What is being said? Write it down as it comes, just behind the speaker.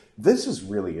This is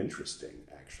really interesting,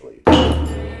 actually.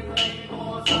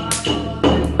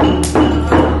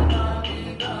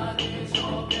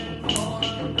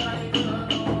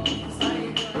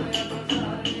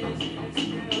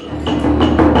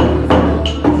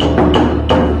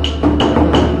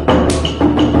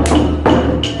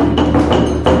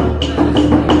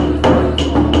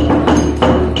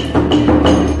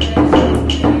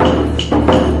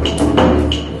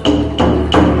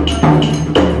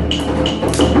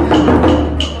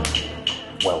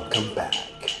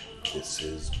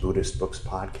 Buddhist Books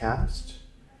Podcast,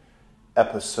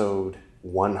 episode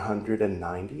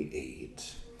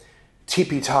 198,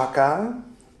 Tipiṭaka,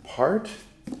 part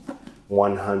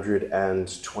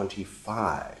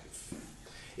 125,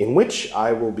 in which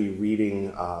I will be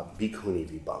reading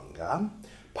Bhikkhunivibhaṅga,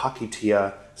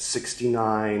 Pācittiya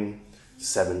 69,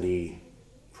 70,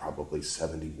 probably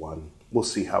 71. We'll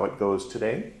see how it goes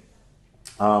today.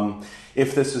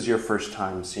 If this is your first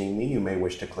time seeing me, you may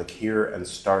wish to click here and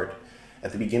start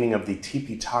at the beginning of the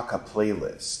Tipiṭaka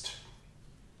playlist.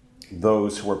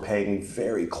 Those who are paying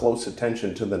very close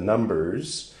attention to the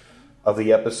numbers of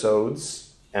the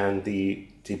episodes and the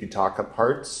Tipiṭaka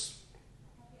parts,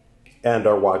 and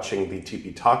are watching the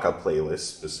Tipiṭaka playlist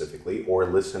specifically, or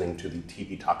listening to the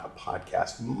Tipiṭaka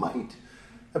podcast, might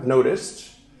have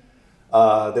noticed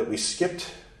that we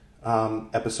skipped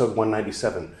episode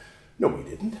 197. No, we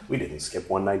didn't. We didn't skip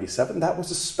 197. That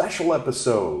was a special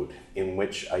episode in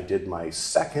which I did my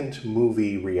second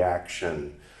movie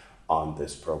reaction on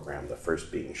this program, the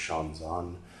first being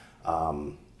Shanzan.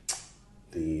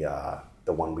 The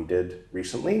one we did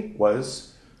recently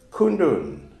was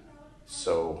Kundun.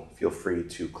 So feel free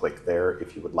to click there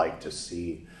if you would like to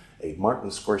see a Martin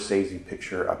Scorsese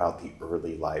picture about the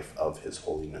early life of His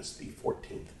Holiness the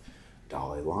 14th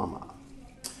Dalai Lama.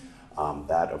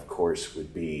 That, of course,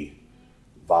 would be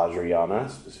Vajrayana,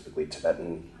 specifically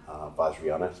Tibetan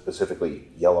Vajrayana, specifically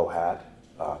Yellow Hat,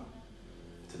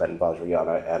 Tibetan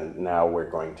Vajrayana, and now we're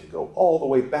going to go all the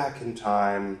way back in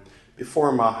time,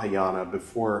 before Mahayana,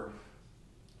 before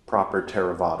proper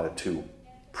Theravada, to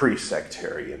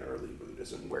pre-sectarian early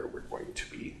Buddhism, where we're going to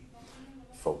be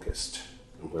focused,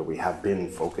 and where we have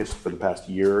been focused for the past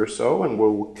year or so, and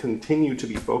will continue to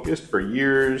be focused for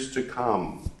years to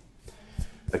come,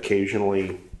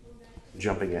 occasionally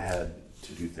jumping ahead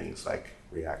to do things like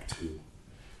react to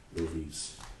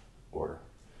movies or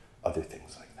other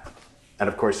things like that. And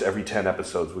of course, every 10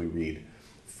 episodes we read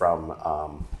from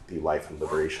the Life and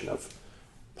Liberation of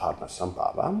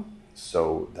Padmasambhava.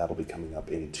 So that'll be coming up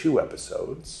in 2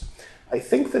 episodes. I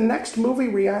think the next movie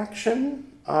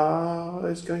reaction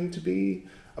is going to be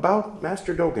about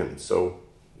Master Dogen. So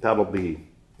that'll be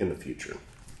in the future.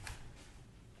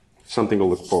 Something to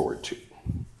look forward to.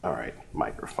 All right,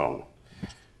 microphone.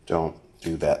 Don't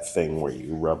do that thing where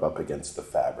you rub up against the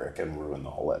fabric and ruin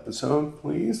the whole episode,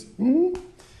 please.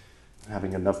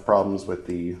 Having enough problems with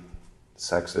the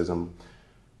sexism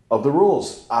of the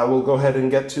rules. I will go ahead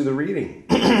and get to the reading.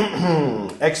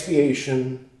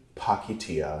 Expiation,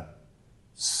 Pācittiya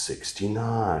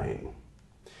 69.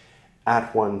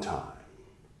 At one time,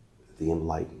 the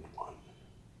Enlightened One,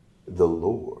 the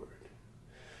Lord,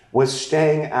 was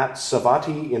staying at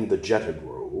Savatthi in the Jeta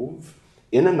Grove,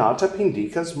 in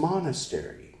Anathapindika's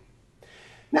monastery.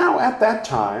 Now at that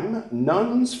time,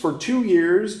 nuns for 2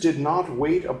 years did not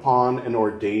wait upon an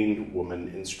ordained woman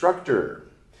instructor.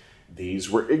 These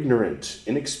were ignorant,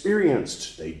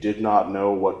 inexperienced. They did not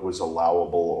know what was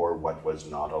allowable or what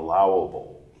was not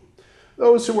allowable.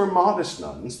 Those who were modest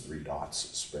nuns, 3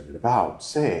 dots, spread it about,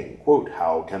 saying, quote,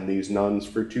 "How can these nuns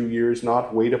for 2 years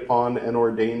not wait upon an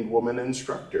ordained woman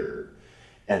instructor?"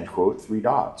 End quote, 3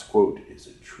 dots, quote, "Is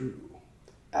it true,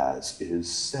 as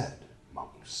is said,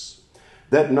 monks,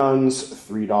 that nuns,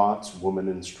 3 dots, woman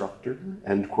instructor,"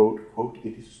 end quote, quote,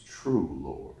 "It is true,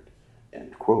 Lord,"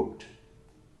 end quote.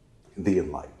 The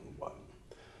Enlightened One,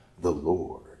 the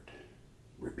Lord,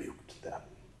 rebuked them,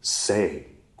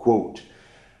 saying, quote,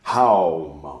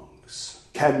 "How, monks,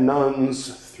 can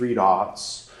nuns, 3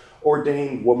 dots,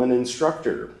 ordained woman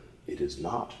instructor? It is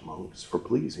not, monks, for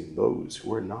pleasing those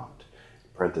who are not,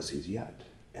 parentheses yet,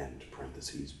 end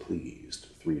parentheses pleased,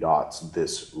 3 dots,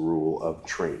 this rule of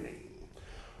training.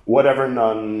 Whatever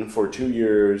nun for 2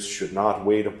 years should not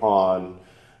wait upon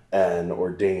an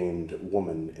ordained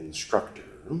woman instructor,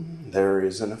 there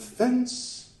is an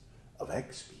offense of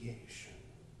expiation,"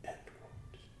 end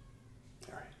quote.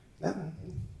 All right, that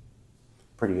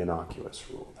pretty innocuous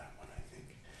rule, that one, I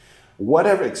think.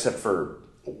 Whatever, except for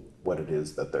what it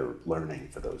is that they're learning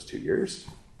for those 2 years.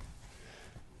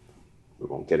 We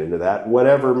won't get into that.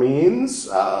 Whatever means,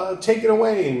 take it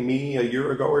away, me, a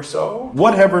year ago or so.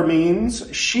 Whatever means,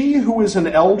 she who is an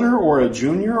elder or a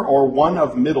junior or one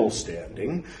of middle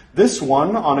standing, this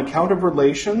one on account of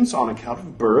relations, on account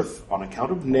of birth, on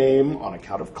account of name, on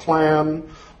account of clan,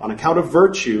 on account of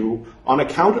virtue, on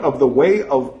account of the way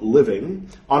of living,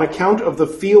 on account of the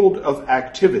field of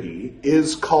activity,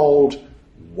 is called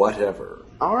whatever.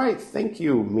 All right, thank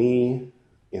you, me.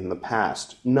 In the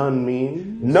past. Nun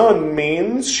means? Nun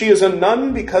means she is a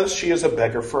nun because she is a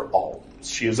beggar for alms.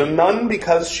 She is a nun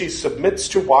because she submits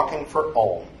to walking for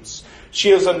alms.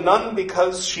 She is a nun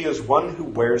because she is one who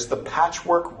wears the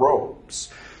patchwork robes.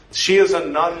 She is a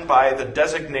nun by the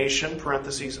designation,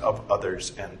 parentheses, of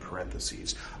others, end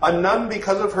parentheses. A nun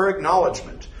because of her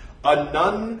acknowledgement. A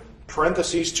nun,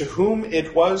 parentheses, to whom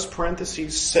it was,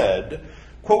 parentheses, said,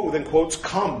 quote within quotes,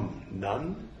 come,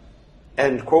 nun.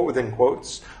 End quote within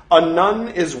quotes. A nun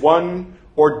is one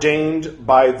ordained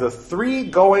by the three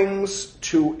goings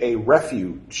to a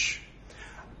refuge.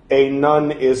 A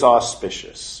nun is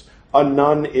auspicious. A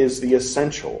nun is the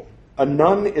essential. A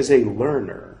nun is a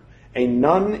learner. A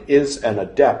nun is an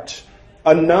adept.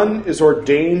 A nun is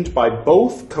ordained by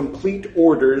both complete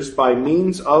orders by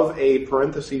means of a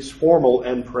parentheses formal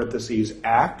and parentheses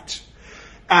act,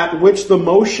 at which the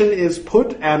motion is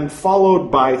put and followed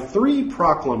by three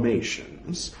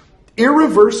proclamations,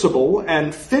 irreversible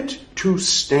and fit to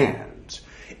stand.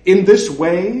 In this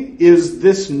way is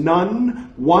this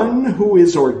nun one who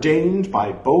is ordained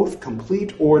by both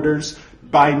complete orders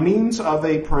by means of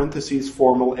a parentheses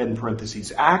formal and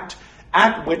parentheses act,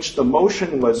 at which the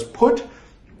motion was put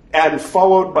and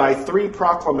followed by three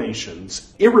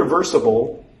proclamations,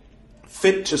 irreversible,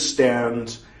 fit to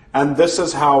stand, and this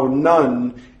is how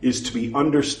nun is to be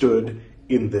understood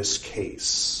in this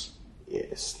case.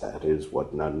 Yes, that is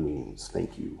what nun means.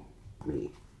 Thank you,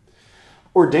 me.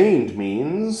 Ordained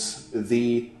means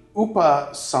the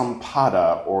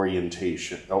upasampada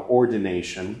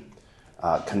ordination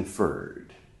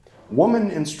conferred. Woman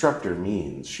instructor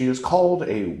means she is called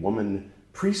a woman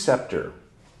preceptor.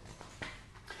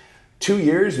 2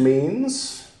 years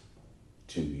means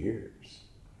 2 years.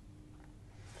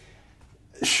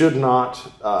 Should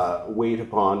not wait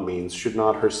upon means should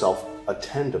not herself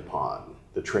attend upon.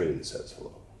 The train says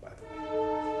hello, by the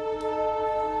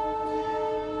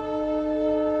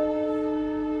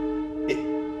way.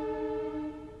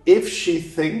 If she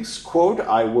thinks, quote,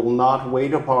 I will not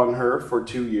wait upon her for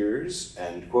 2 years,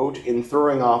 end quote, in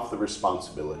throwing off the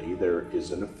responsibility, there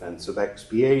is an offense of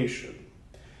expiation.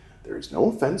 There is no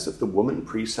offense if the woman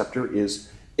preceptor is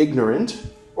ignorant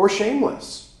or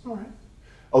shameless. All right.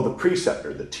 Oh, the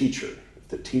preceptor, the teacher. If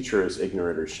the teacher is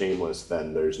ignorant or shameless,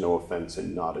 then there's no offense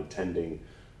in not attending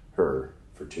her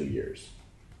for 2 years.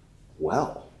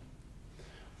 Well,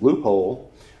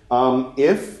 loophole.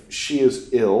 If she is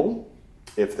ill,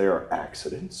 if there are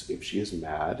accidents, if she is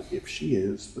mad, if she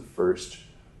is the first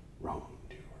wrongdoer.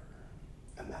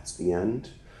 And that's the end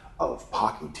of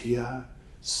Pācittiya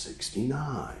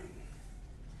 69.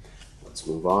 Let's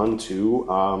move on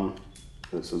to...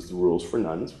 this is the rules for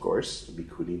nuns, of course,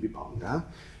 Bhikkhunivibhaṅga.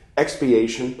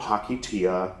 Expiation,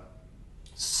 Pācittiya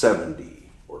 70,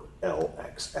 or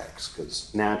LXX,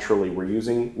 because naturally we're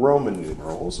using Roman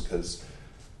numerals, because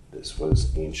this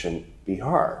was ancient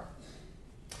Bihar.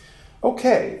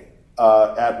 Okay,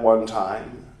 at one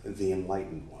time, the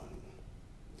enlightened one,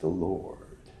 the Lord,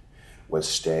 was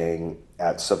staying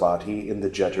at Savatthi in the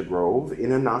Jeta Grove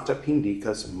in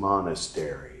Anathapindika's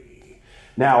monastery.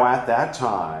 Now, at that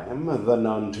time, the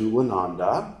nun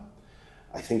Tulananda,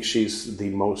 I think she's the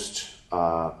most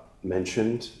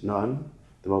mentioned nun,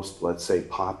 the most, let's say,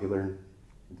 popular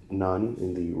nun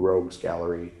in the Rogues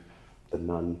Gallery, the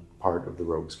nun part of the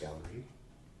Rogues Gallery.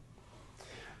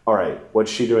 All right, what's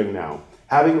she doing now?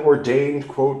 Having ordained,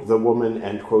 quote, the woman,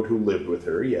 end quote, who lived with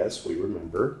her, yes, we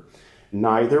remember,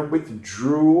 neither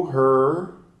withdrew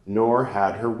her nor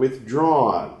had her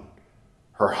withdrawn.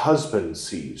 Her husband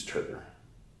seized her.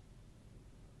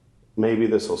 Maybe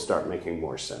this will start making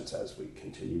more sense as we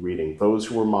continue reading. Those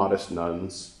who were modest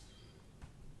nuns,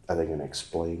 are they going to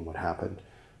explain what happened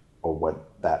or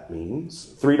what that means?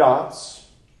 3 dots.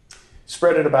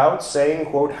 Spread it about, saying,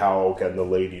 quote, how can the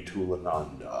lady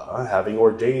Tulananda, having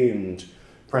ordained,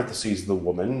 parentheses, the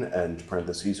woman, and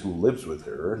parentheses, who lives with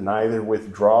her, neither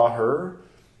withdraw her,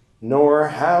 nor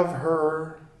have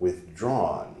her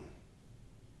withdrawn.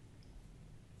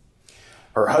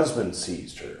 Her husband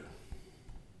seized her.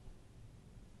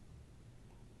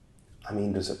 I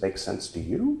mean, does it make sense to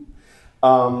you?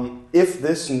 If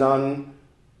this nun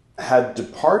had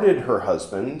departed, her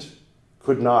husband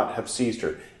could not have seized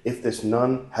her. If this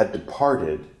nun had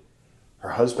departed, Her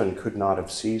husband could not have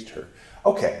seized her.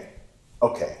 Okay.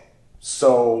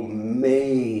 So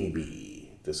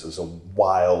maybe, this is a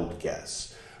wild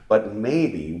guess, but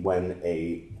maybe when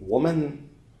a woman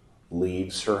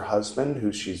leaves her husband,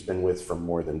 who she's been with for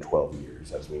more than 12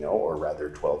 years, as we know, or rather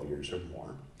 12 years or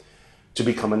more, to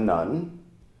become a nun,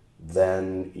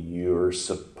 then you're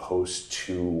supposed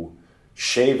to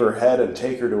shave her head and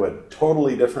take her to a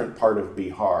totally different part of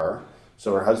Bihar,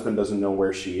 so her husband doesn't know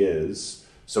where she is,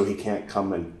 so he can't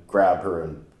come and grab her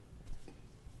and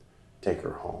take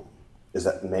her home. Is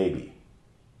that maybe?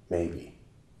 Maybe.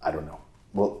 I don't know.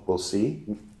 We'll see.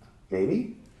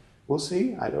 Maybe. We'll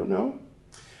see. I don't know.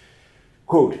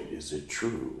 Quote, is it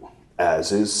true,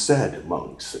 as is said,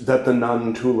 monks, that the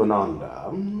nun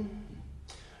Tulananda,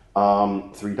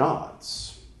 three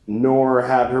dots, nor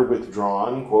had her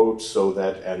withdrawn, quote, so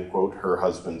that, end quote, her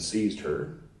husband seized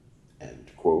her,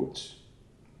 end quote.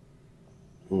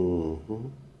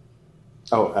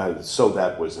 So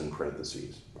that was in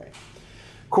parentheses, right?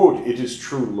 Quote, it is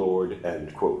true, Lord,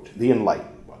 end quote. The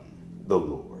enlightened one, the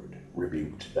Lord,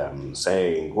 rebuked them,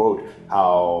 saying, quote,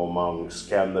 how, monks,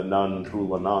 can the nun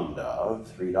Tulananda,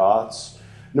 three dots,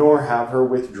 nor have her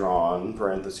withdrawn,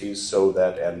 parentheses, so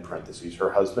that, end parentheses,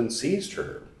 her husband seized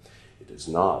her. It is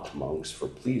not, monks, for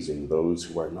pleasing those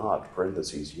who are not,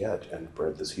 parentheses, yet, end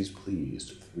parentheses,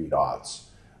 pleased, three dots,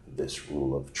 this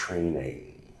rule of training.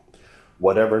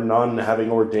 Whatever nun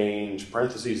having ordained,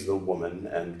 parentheses, the woman,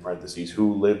 end parentheses,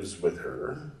 who lives with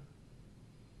her,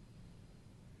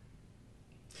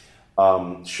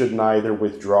 should neither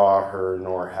withdraw her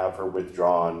nor have her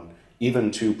withdrawn,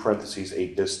 even to, parentheses, a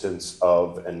distance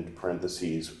of, end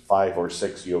parentheses, 5 or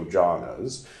 6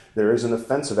 yojanas, there is an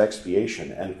offense of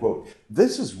expiation, end quote.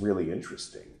 This is really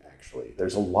interesting, actually.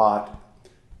 There's a lot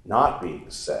not being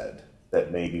said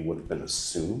that maybe would have been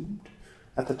assumed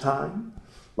at the time.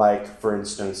 Like, for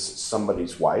instance,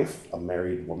 somebody's wife, a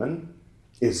married woman,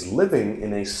 is living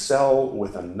in a cell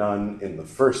with a nun in the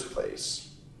first place.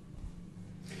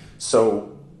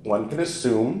 So one can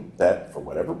assume that, for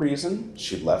whatever reason,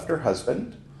 she left her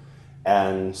husband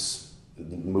and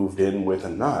moved in with a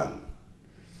nun.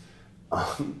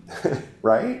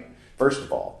 Right? First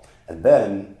of all. And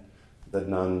then the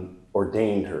nun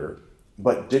ordained her,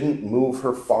 but didn't move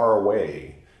her far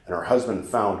away. And her husband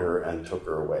found her and took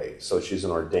her away. So she's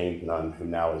an ordained nun who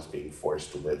now is being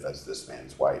forced to live as this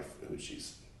man's wife, who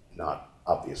she's not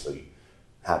obviously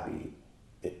happy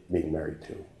being married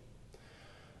to.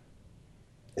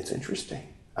 It's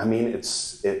interesting. I mean, it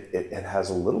has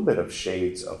a little bit of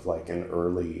shades of like an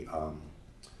early,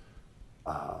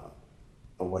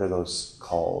 what are those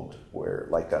called? Where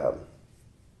like a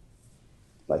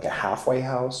halfway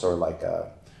house, or like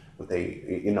a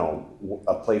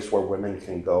place where women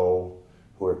can go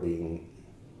who are being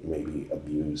maybe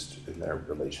abused in their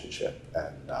relationship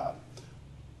and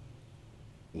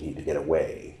need to get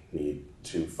away, need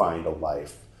to find a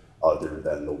life other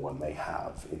than the one they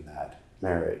have in that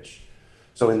marriage.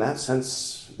 So in that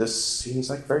sense, this seems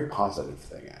like a very positive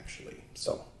thing, actually.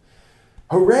 So,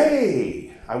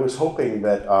 hooray! I was hoping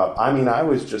that, I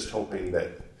was just hoping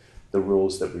that the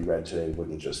rules that we read today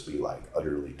wouldn't just be like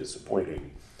utterly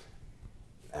disappointing.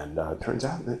 And it turns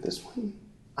out that this one,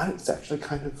 it's actually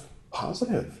kind of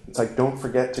positive. It's like, don't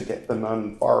forget to get the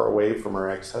nun far away from her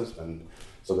ex-husband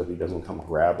so that he doesn't come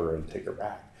grab her and take her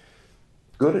back.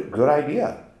 Good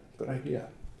idea. Good idea.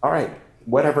 All right.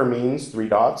 Whatever means three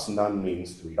dots, nun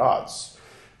means three dots.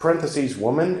 Parentheses,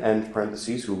 woman, and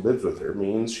parentheses, who lives with her,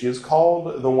 means she is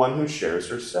called the one who shares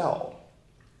her cell.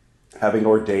 Having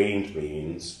ordained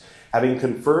means having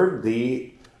conferred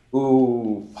the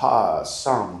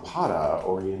upasampada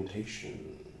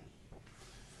orientation.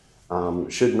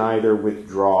 Should neither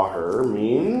withdraw her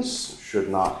means should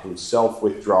not himself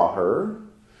withdraw her,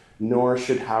 nor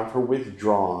should have her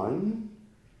withdrawn.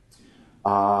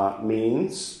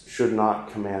 Means should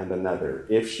not command another.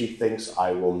 If she thinks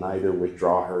I will neither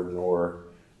withdraw her nor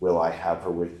will I have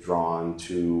her withdrawn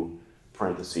to,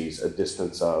 parentheses, a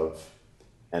distance of,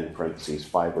 end parentheses,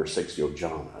 5 or 6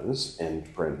 yojanas,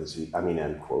 end parentheses,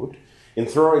 end quote. In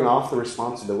throwing off the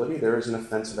responsibility, there is an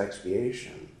offense of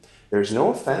expiation. There is no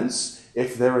offense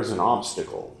if there is an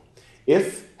obstacle.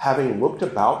 If, having looked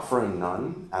about for a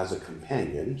nun as a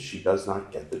companion, she does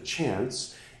not get the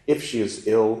chance, if she is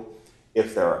ill,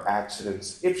 if there are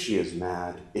accidents, if she is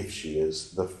mad, if she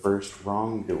is the first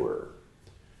wrongdoer.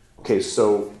 Okay,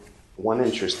 so one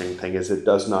interesting thing is it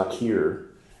does not here,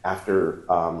 after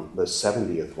the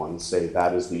 70th one, say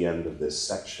that is the end of this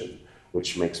section,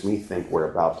 which makes me think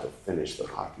we're about to finish the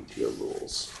Pācittiya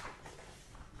rules.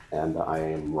 And I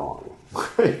am wrong.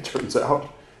 It turns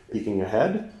out, peeking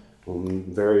ahead,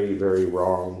 very, very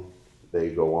wrong. they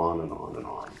go on and on and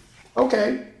on.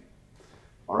 Okay,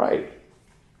 all right.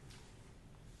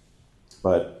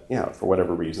 But, for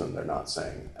whatever reason, they're not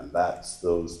saying, and that's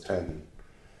those 10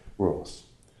 rules.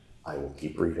 I will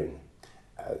keep reading.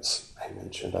 As I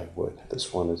mentioned I would.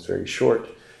 This one is very short.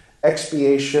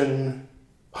 Expiation,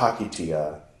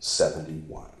 Pācittiya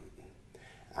 71.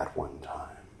 At one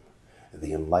time,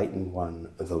 the enlightened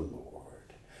one, the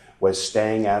Lord, was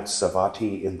staying at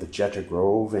Savatthi in the Jeta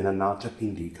Grove in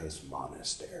Anathapindika's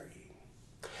monastery.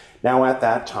 Now at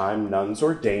that time, nuns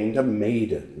ordained a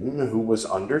maiden who was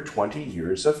under 20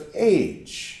 years of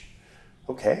age.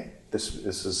 Okay, this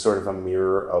is sort of a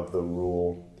mirror of the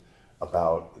rule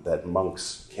about that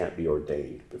monks can't be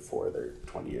ordained before they're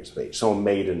 20 years of age. So a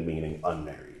maiden meaning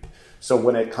unmarried. So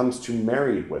when it comes to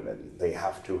married women, they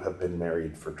have to have been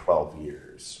married for 12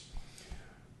 years.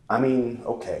 I mean,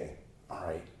 okay, all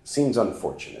right. Seems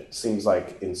unfortunate. Seems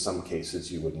like in some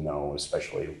cases you would know,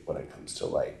 especially when it comes to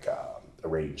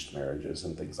arranged marriages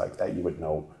and things like that, you would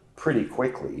know pretty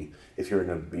quickly if you're in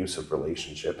an abusive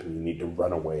relationship and you need to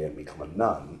run away and become a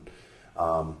nun,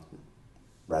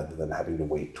 rather than having to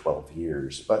wait 12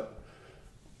 years. But,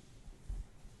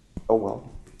 oh well,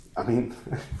 I mean,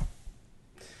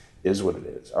 is what it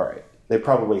is. All right. They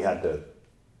probably had to,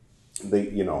 they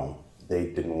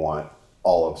didn't want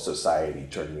all of society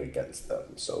turning against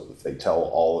them. So if they tell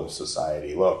all of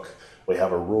society, look, we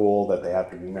have a rule that they have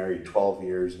to be married 12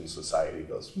 years, and society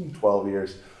goes, 12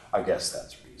 years, I guess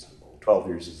that's reasonable. 12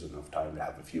 years is enough time to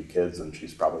have a few kids, and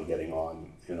she's probably getting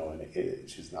on, and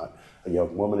she's not a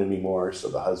young woman anymore, so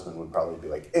the husband would probably be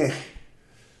like,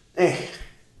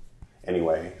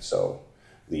 Anyway, so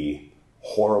the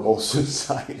horrible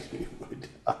society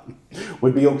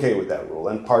would be okay with that rule.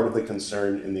 And part of the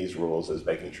concern in these rules is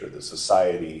making sure the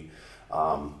society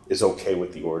is okay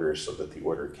with the order so that the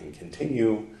order can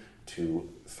continue to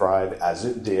thrive as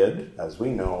it did, as we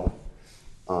know,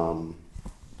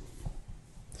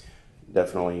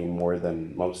 definitely more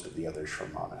than most of the other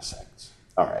Shramana sects.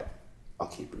 All right, I'll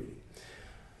keep reading.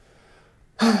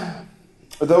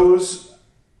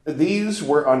 These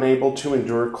were unable to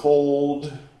endure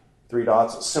cold,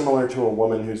 similar to a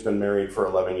woman who's been married for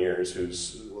 11 years,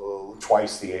 who's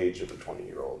twice the age of a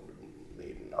 20-year-old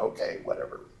maiden. Okay,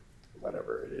 whatever.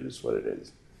 It is what it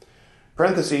is.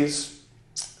 Parentheses,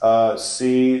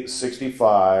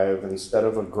 C65, instead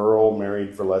of a girl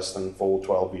married for less than full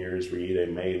 12 years, read a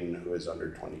maiden who is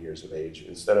under 20 years of age.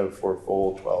 Instead of for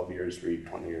full 12 years, read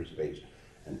 20 years of age,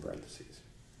 in parentheses.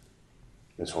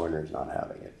 Miss Horner's not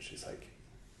having it. She's like,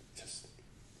 just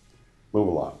move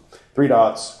along.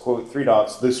 Quote,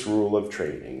 this rule of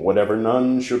training. Whatever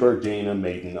nun should ordain a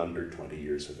maiden under 20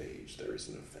 years of age, there is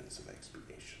an offense of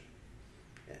expiation.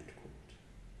 End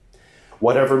quote.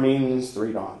 Whatever means .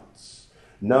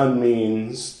 Nun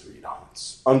means .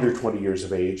 Under 20 years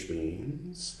of age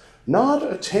means not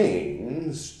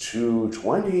attains to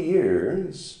 20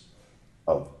 years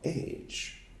of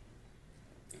age.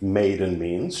 Maiden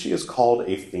means she is called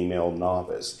a female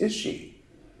novice. Is she?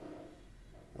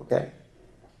 Okay.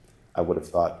 I would have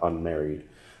thought unmarried.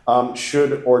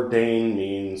 Should ordain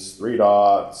means .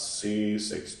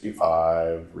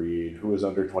 C65, read, who is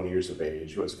under 20 years of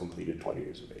age, who has completed 20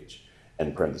 years of age.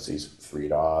 And parentheses, .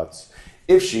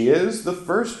 If she is the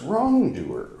first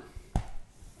wrongdoer. Okay.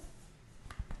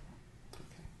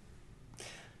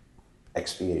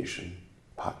 Expiation,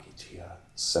 Pācittiya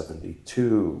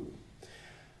 72.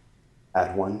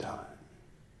 At one time,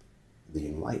 the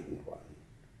enlightened one,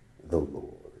 the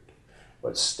Lord,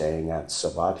 was staying at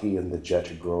Savatthi in the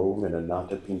Jeta Grove in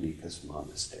Anathapindika's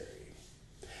monastery.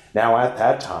 Now at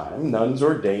that time, nuns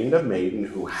ordained a maiden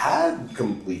who had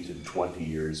completed 20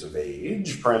 years of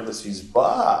age, parentheses,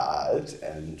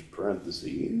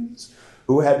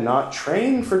 who had not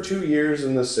trained for 2 years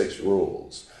in the 6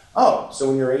 rules. Oh, so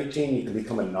when you're 18, you can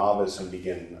become a novice and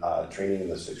begin training in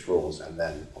the 6 rules, and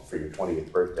then for your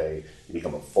 20th birthday, you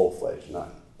become a full-fledged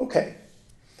nun. Okay.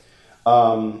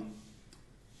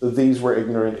 These were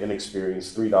ignorant,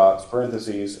 inexperienced,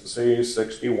 parentheses,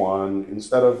 C61,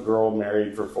 instead of girl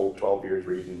married for full 12 years,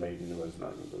 read and maiden who has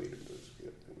not completed,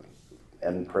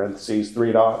 and parentheses, .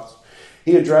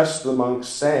 He addressed the monks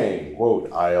saying,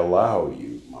 quote, I allow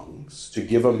you, monks, to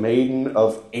give a maiden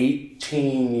of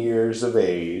 18 years of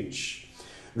age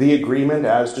the agreement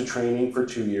as to training for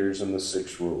 2 years in the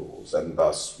 6 rules, and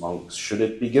thus, monks, should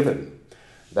it be given,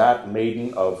 that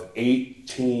maiden of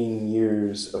 18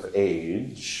 years of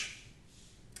age,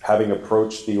 having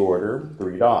approached the order, .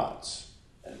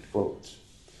 End quote.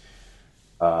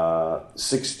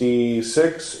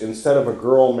 66, instead of a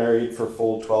girl married for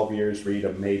full 12 years, read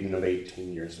a maiden of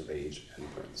 18 years of age, and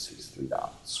parentheses, .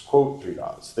 Quote, .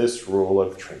 This rule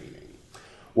of training.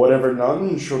 Whatever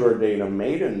nun should ordain a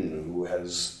maiden who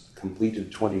has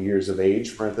completed 20 years of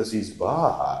age, parentheses,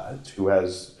 but who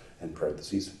has, in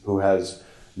parentheses, who has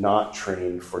not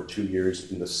trained for 2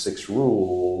 years in the 6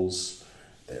 rules,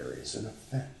 there is an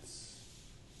offense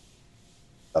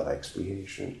of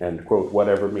expiation. And, quote,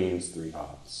 whatever means 3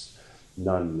 dots.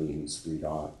 Nun means 3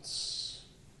 dots.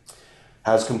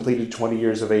 Has completed 20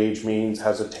 years of age means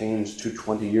has attained to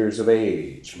 20 years of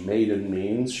age. Maiden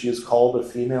means she is called a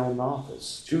female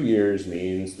novice. 2 years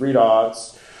means 3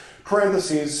 dots.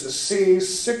 Parentheses, C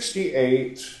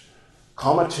 68,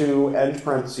 comma 2, end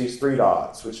parentheses, 3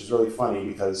 dots, which is really funny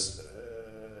because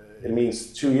it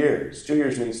means 2 years. 2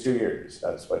 years means 2 years.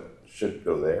 That's what should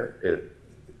go there.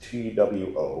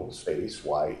 TWO space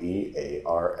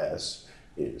YEARS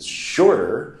is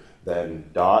shorter than ...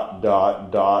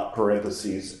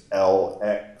 parentheses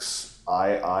LXII,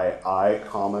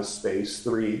 comma, space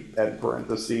 3, and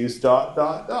parentheses ...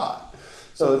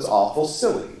 So it's awful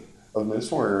silly of Miss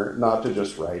Horner not to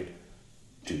just write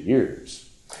 2 years.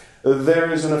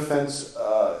 There is an offense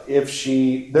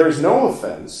there is no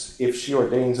offense if she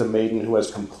ordains a maiden who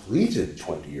has completed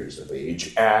 20 years of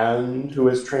age and who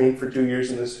has trained for 2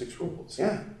 years in the 6 rules.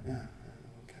 Yeah.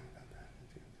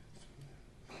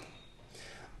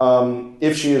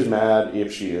 If she is mad,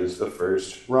 if she is the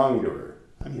first wrongdoer.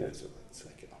 I mean, it's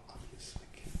like obvious,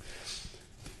 like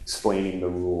explaining the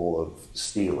rule of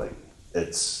stealing.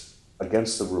 It's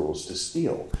against the rules to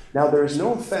steal. Now, there is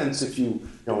no offense if you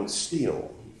don't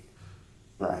steal.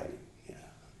 Right, yeah,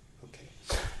 okay.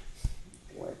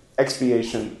 Anyway,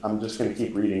 expiation, I'm just going to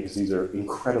keep reading because these are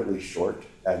incredibly short,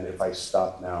 and if I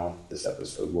stop now, this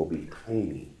episode will be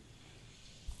tiny.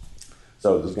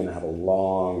 So this is going to have a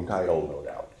long title, no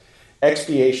doubt.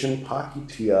 Expiation,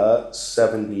 Pācittiya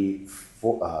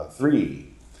 73.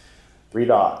 3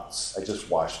 dots. I just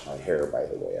washed my hair, by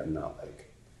the way. I'm not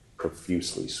like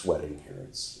profusely sweating here.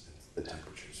 The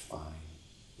temperature's fine,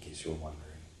 in case you were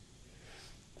wondering.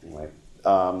 Anyway,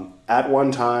 at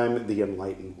one time, the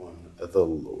enlightened one, the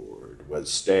Lord,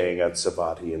 was staying at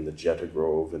Savatthi in the Jeta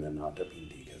Grove in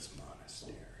Anathapindika's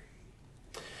monastery.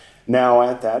 Now,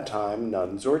 at that time,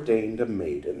 nuns ordained a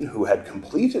maiden who had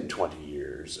completed 20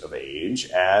 years of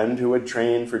age and who had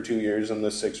trained for 2 years in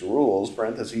the 6 rules,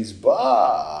 parentheses,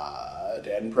 but,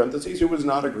 end parentheses, who was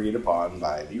not agreed upon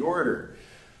by the order.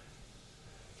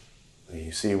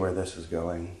 You see where this is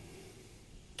going?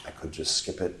 I could just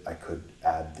skip it. I could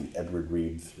add the Edward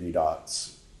Reed 3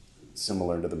 dots,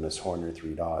 similar to the Miss Horner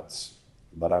 3 dots,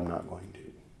 but I'm not going to.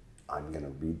 I'm going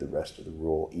to read the rest of the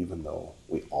rule, even though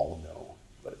we all know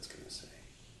what it's going to say.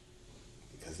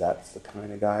 Because that's the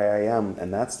kind of guy I am,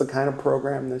 and that's the kind of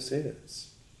program this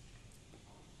is.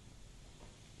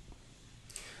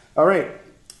 All right.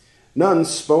 Nuns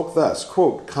spoke thus,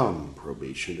 quote, come,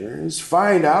 probationers,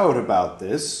 find out about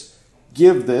this,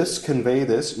 give this, convey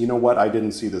this. You know what? I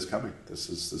didn't see this coming. This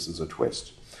is a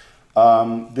twist.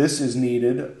 This is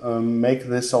needed. Make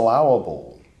this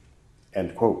allowable.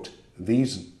 End quote.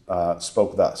 These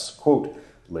spoke thus, quote,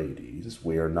 ladies,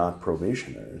 we are not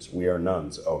probationers. We are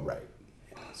nuns. Oh, right.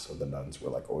 Yeah, so the nuns were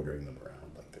like ordering them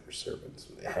around like they were servants.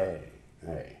 Hey,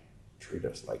 treat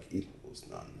us like equals,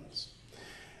 nuns.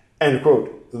 End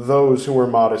quote. Those who were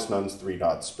modest nuns, 3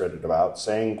 dots, spread it about,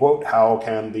 saying, quote, how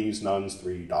can these nuns,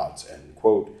 3 dots, end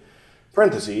quote.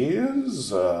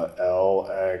 Parentheses,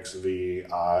 LXVII,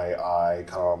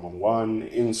 comma 1,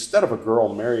 instead of a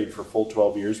girl married for full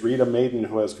 12 years, read a maiden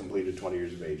who has completed 20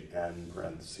 years of age, end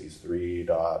parentheses, 3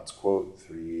 dots, quote,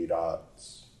 3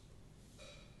 dots.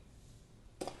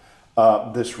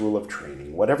 This rule of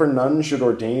training. Whatever nun should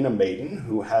ordain a maiden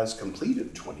who has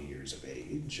completed 20 years of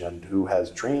age and who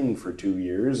has trained for 2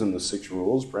 years in the 6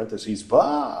 rules, parentheses,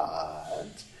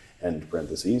 but, end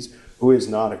parentheses, who is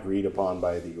not agreed upon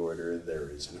by the order, there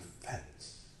is an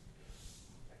offense.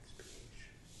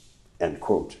 End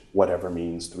quote. Whatever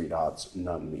means 3 dots,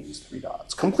 none means 3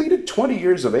 dots. Completed 20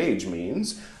 years of age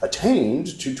means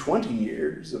attained to 20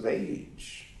 years of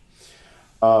age.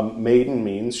 Maiden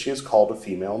means she is called a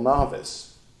female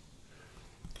novice.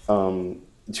 2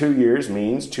 years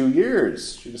means 2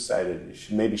 years. She decided,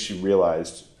 maybe she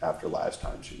realized after last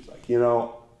time, she was like, you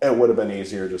know, it would have been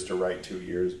easier just to write 2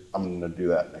 years. I'm going to do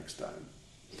that next time.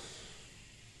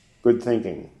 Good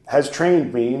thinking. Has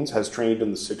trained means has trained in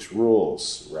the 6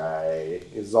 rules, right?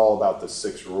 It's all about the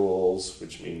 6 rules,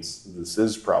 which means this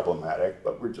is problematic,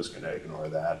 but we're just going to ignore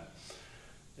that.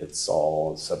 It's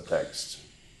all subtext.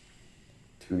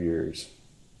 2 years.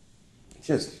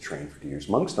 She has to train for 2 years.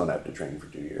 Monks don't have to train for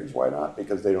 2 years. Why not?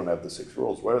 Because they don't have the 6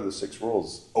 rules. What are the 6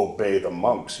 rules? Obey the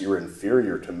monks. You're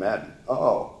inferior to men.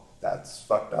 Oh, that's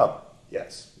fucked up.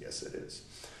 Yes, it is.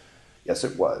 Yes,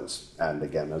 it was. And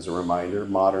again, as a reminder,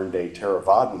 modern-day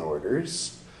Theravadan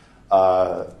orders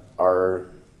are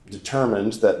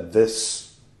determined that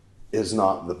this is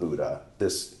not the Buddha.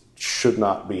 This should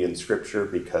not be in Scripture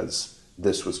because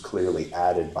this was clearly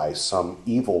added by some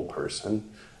evil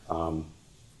person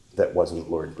that wasn't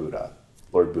Lord Buddha.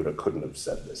 Lord Buddha couldn't have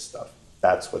said this stuff.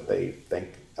 That's what they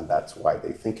think, and that's why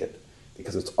they think it,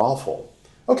 because it's awful.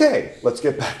 Okay, let's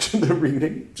get back to the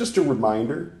reading. Just a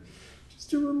reminder.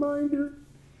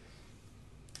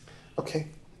 Okay,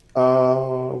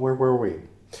 where were we?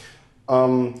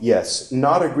 Yes,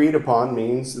 not agreed upon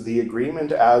means the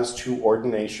agreement as to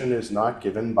ordination is not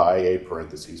given by a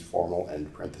parentheses formal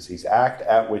end parentheses act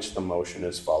at which the motion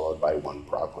is followed by one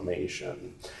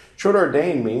proclamation. Should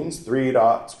ordain means 3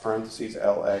 dots, parentheses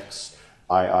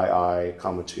LXIII,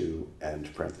 comma 2,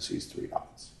 end parentheses 3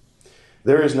 dots.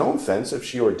 There is no offense if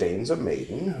she ordains a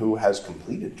maiden who has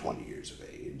completed 20 years of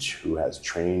age, who has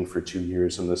trained for 2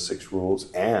 years in the 6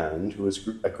 rules, and who is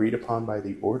agreed upon by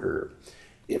the order,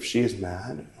 if she is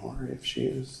mad or if she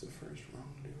is the first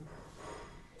wrongdoer.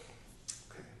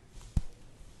 Okay.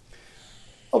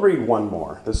 I'll read one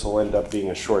more. This will end up being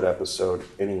a short episode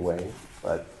anyway,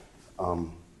 but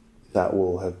that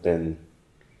will have been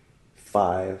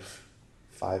 5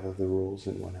 of the rules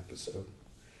in one episode,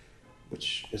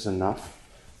 which is enough.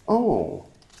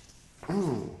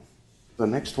 The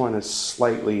next one is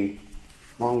slightly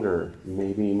longer,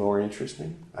 maybe more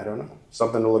interesting. I don't know.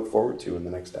 Something to look forward to in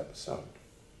the next episode.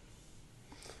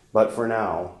 But for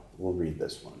now, we'll read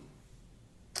this one.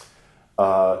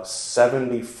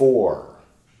 74.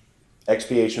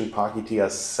 Expiation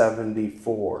Pācittiya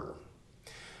 74.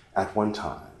 At one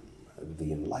time,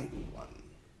 the enlightened one,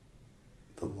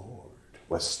 the Lord,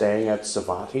 was staying at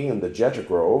Savatthi in the Jeta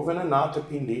Grove in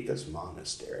Anathapindika's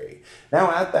monastery.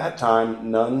 Now at that time,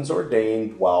 nuns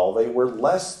ordained while they were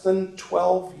less than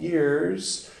 12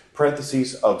 years,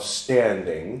 parentheses, of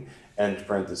standing, end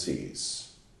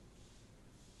parentheses.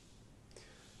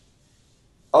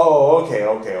 Oh, okay.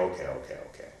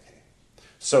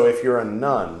 So if you're a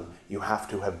nun, you have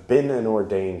to have been an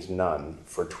ordained nun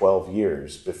for 12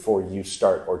 years before you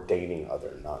start ordaining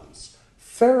other nuns.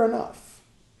 Fair enough.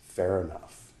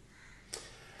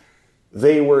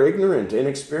 They were ignorant,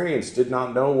 inexperienced, did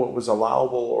not know what was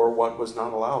allowable or what was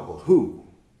not allowable. Who?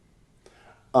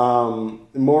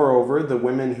 Moreover, the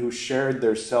women who shared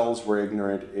their cells were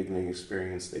ignorant,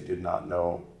 inexperienced. They did not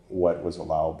know what was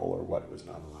allowable or what was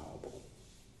not allowable.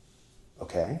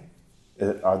 Okay?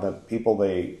 Are the people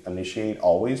they initiate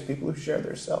always people who share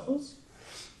their cells?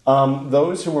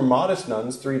 Those who were modest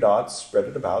nuns, 3 dots, spread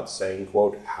it about, saying,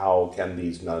 quote, how can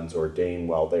these nuns ordain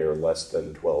while they are less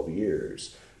than 12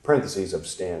 years? Parentheses of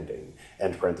standing,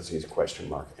 end parentheses, question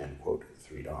mark, end quote,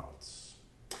 3 dots.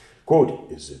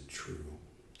 Quote, is it true,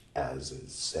 as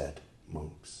is said,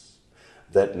 monks,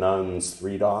 that nuns,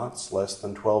 3 dots, less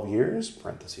than 12 years,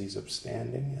 parentheses of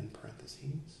standing, end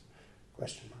parentheses,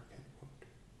 question mark, end quote.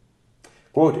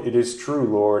 Quote, it is true,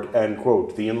 Lord, end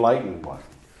quote, the enlightened one,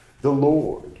 the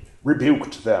Lord,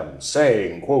 rebuked them,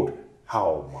 saying, quote,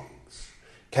 how, monks,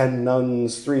 can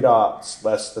nuns, 3 dots,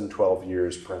 less than 12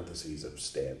 years, parentheses of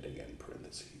standing, end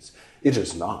parentheses. It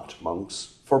is not,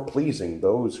 monks, for pleasing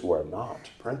those who are not,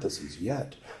 parentheses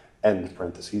yet, end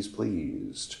parentheses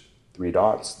pleased. 3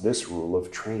 dots, this rule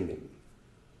of training.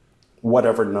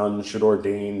 Whatever nun should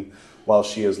ordain while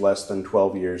she is less than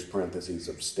 12 years, parentheses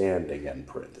of standing, end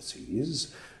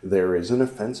parentheses, there is an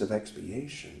offensive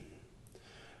expiation.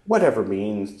 Whatever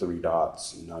means 3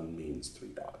 dots, none means 3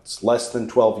 dots. Less than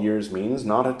 12 years means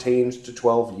not attained to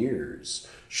 12 years.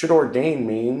 Should ordain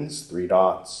means 3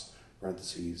 dots,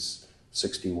 parentheses,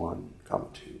 61, comma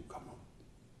 2, comma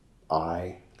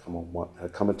I, comma 1,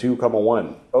 comma 2, comma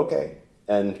 1. Okay,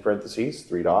 end parentheses,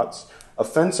 3 dots.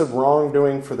 Offensive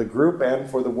wrongdoing for the group and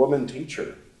for the woman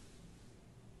teacher.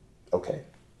 Okay.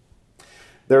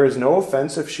 There is no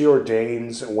offense if she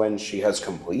ordains when she has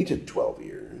completed 12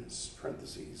 years,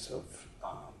 parentheses of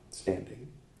standing,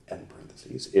 end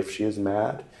parentheses, if she is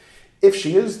mad, if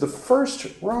she is the first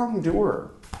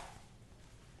wrongdoer.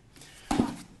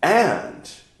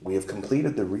 And we have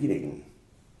completed the reading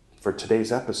for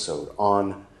today's episode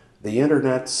on the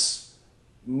internet's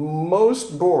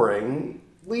most boring,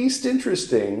 least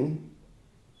interesting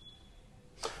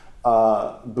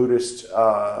Buddhist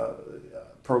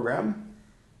program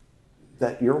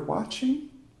that you're watching.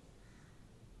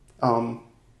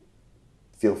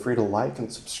 Feel free to like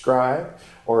and subscribe,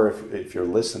 or if you're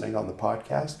listening on the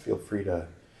podcast, feel free to,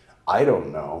 I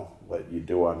don't know what you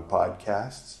do on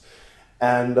podcasts.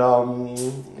 And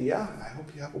yeah, I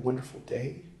hope you have a wonderful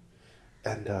day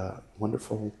and a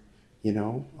wonderful,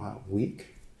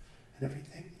 week and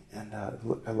everything. And I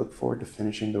look forward to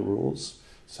finishing the rules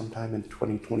sometime in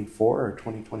 2024 or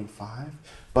 2025.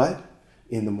 But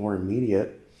in the more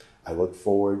immediate, I look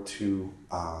forward to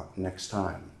next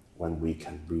time when we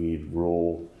can read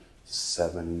Rule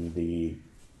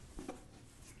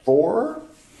 74?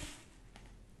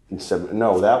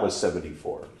 No, that was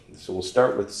 74. So we'll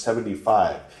start with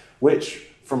 75, which,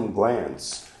 from a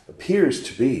glance, appears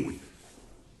to be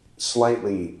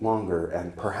slightly longer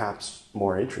and perhaps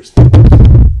more interesting.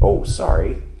 Oh,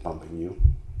 sorry, bumping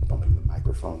the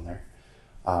microphone there.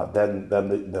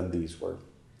 Than these were.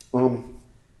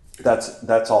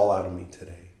 That's all out of me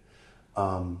today.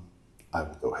 I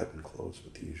will go ahead and close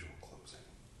with the usual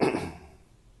closing.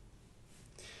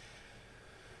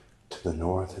 To the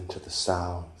north and to the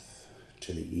south,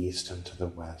 to the east and to the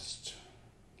west,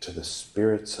 to the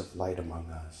spirits of light among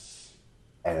us,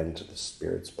 and to the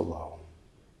spirits below,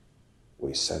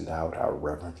 we send out our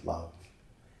reverent love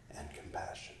and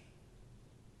compassion.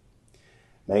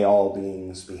 May all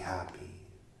beings be happy.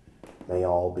 May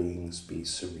all beings be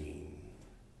serene.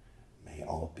 May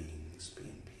all beings